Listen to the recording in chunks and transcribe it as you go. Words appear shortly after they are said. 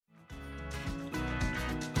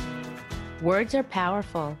Words are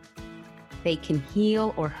powerful. They can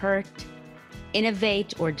heal or hurt,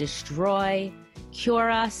 innovate or destroy, cure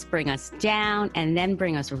us, bring us down, and then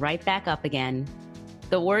bring us right back up again.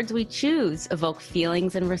 The words we choose evoke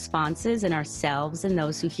feelings and responses in ourselves and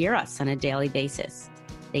those who hear us on a daily basis.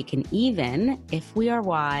 They can even, if we are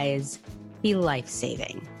wise, be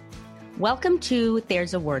life-saving. Welcome to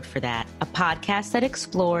There's a Word for That, a podcast that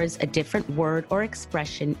explores a different word or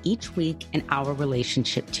expression each week and our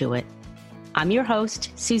relationship to it. I'm your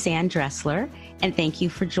host, Suzanne Dressler, and thank you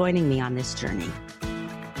for joining me on this journey.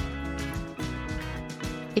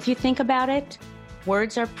 If you think about it,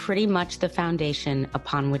 words are pretty much the foundation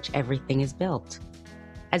upon which everything is built.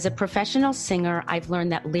 As a professional singer, I've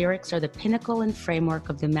learned that lyrics are the pinnacle and framework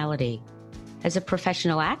of the melody. As a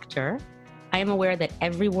professional actor, I am aware that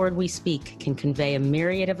every word we speak can convey a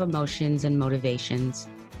myriad of emotions and motivations.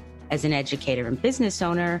 As an educator and business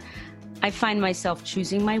owner, I find myself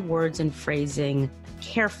choosing my words and phrasing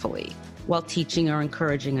carefully while teaching or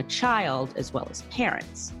encouraging a child as well as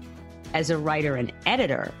parents. As a writer and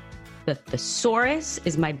editor, the thesaurus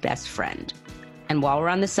is my best friend. And while we're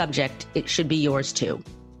on the subject, it should be yours too.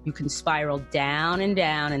 You can spiral down and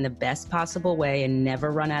down in the best possible way and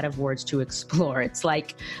never run out of words to explore. It's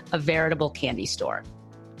like a veritable candy store.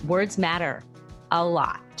 Words matter a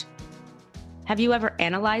lot. Have you ever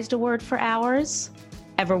analyzed a word for hours?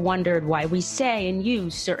 Ever wondered why we say and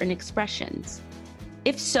use certain expressions?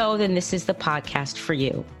 If so, then this is the podcast for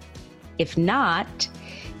you. If not,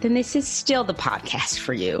 then this is still the podcast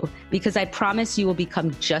for you, because I promise you will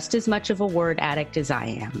become just as much of a word addict as I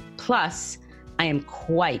am. Plus, I am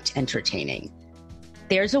quite entertaining.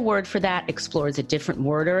 There's a Word for That explores a different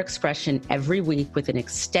word or expression every week with an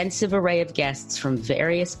extensive array of guests from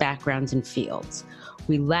various backgrounds and fields.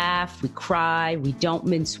 We laugh, we cry, we don't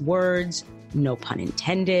mince words, no pun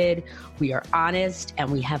intended. We are honest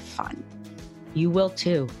and we have fun. You will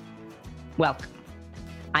too. Welcome.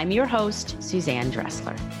 I'm your host, Suzanne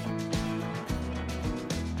Dressler.